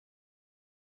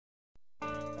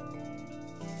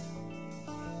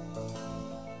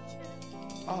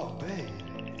Oh, baby.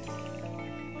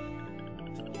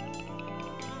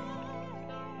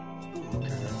 Ooh,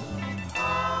 girl.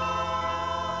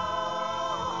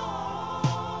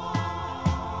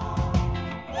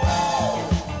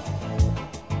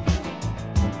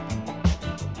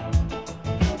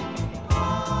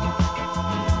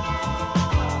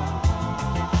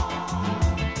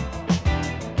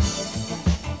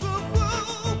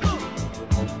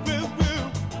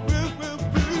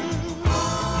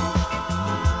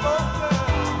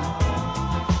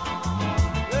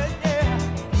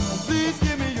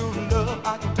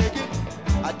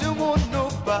 I don't want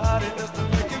nobody else to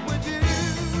make it with you.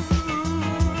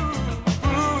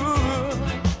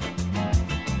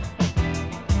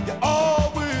 You're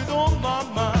always on my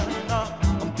mind.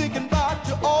 I'm thinking about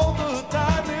you all the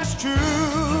time. It's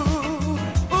true.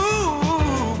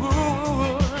 Ooh,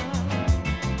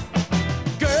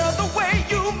 girl, the way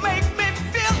you make me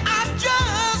feel, I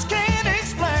just can't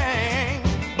explain.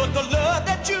 But the love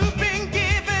that you've been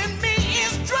giving me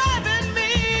is driving me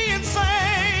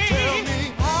insane. Tell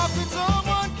me, how could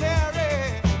someone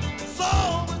carry so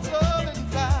much love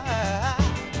inside?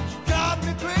 Got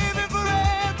me craving for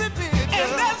every bit. And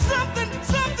that's something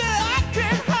I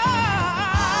can't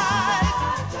hide.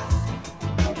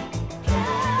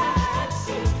 Can't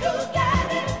seem to get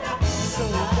enough. So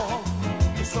warm,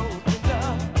 so tender.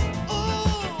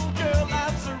 Ooh, girl, I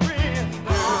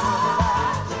surrender.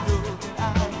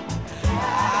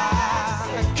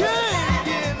 I can't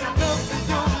get enough of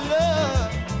your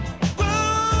love.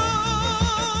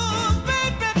 Ooh,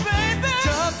 baby, baby.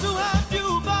 Just to have you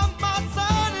by my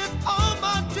side is all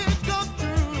my dreams come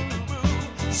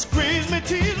true. Squeeze me,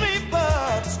 tease me,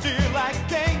 but still I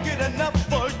can't get enough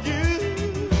for you.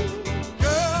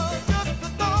 Girl, just the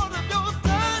thought of your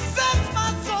touch sets my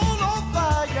soul on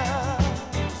fire.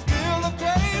 Still I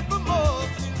crave for more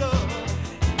sweet love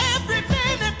every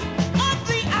minute of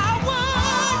the hour.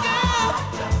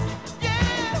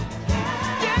 Yeah,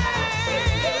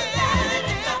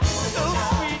 so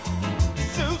sweet,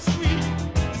 so sweet,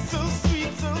 so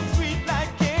sweet, so sweet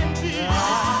like candy.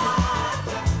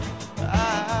 I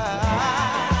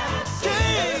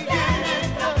can't get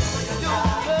enough of your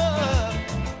love.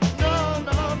 No,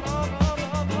 no, no, no,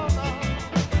 no, no, no.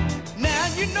 Now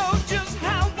you know